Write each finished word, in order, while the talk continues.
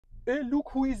Hey, look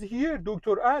who is here,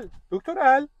 Dr. Al. Dr.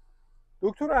 Al?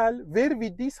 Dr. Al, where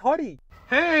with this hurry?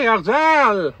 Hey,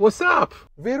 عجله, what's up?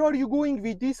 Where are you going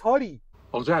with this hurry?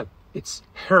 عجله, it's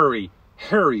hurry.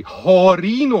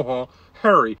 هاری نوها,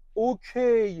 hurry.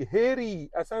 Okay, hurry.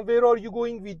 Asan, where are you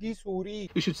going with this hurry?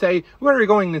 You should say, where are you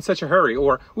going in such a hurry?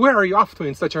 Or, where are you off to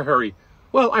in such a hurry?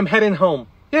 Well, I'm heading home.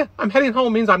 Yeah, I'm heading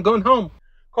home means I'm going home.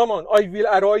 Come on, I will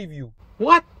arrive you.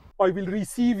 What? I will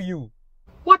receive you.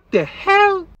 What the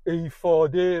hell? Hey,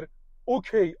 father.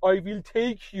 Okay, I will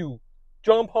take you.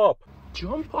 Jump up.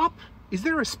 Jump up? Is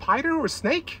there a spider or a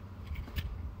snake?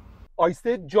 I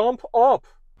said jump up.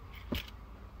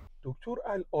 Dr.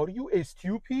 Al, are you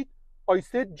stupid? I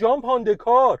said jump on the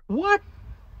car. What?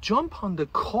 Jump on the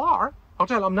car?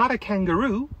 Ajal, I'm not a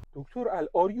kangaroo. Dr. Al,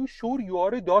 are you sure you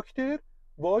are a doctor?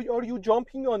 Why are you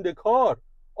jumping on the car?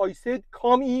 I said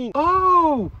come in.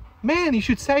 Oh, man, you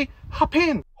should say hop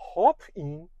in. Hop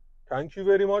in? Thank you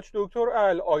very much, Dr.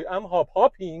 Al. I am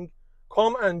hopping.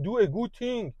 Come and do a good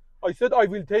thing. I said I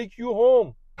will take you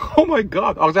home. Oh my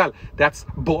God, Ajal, that's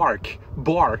bark,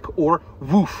 or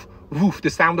woof. Woof, the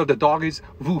sound of the dog is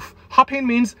woof. Hop in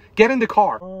means get in the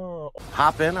car.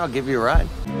 Hop in, I'll give you a ride.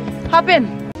 Hop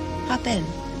in. Hop in.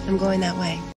 I'm going that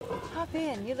way. Hop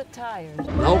in. You look tired.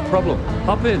 No problem.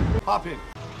 Hop in. Hop in.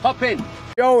 Hop in.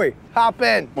 Joey, hop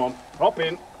in. Come on, hop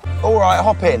in. All right,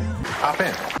 hop in. Hop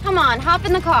in. Come on, hop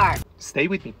in the car. Stay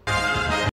with me.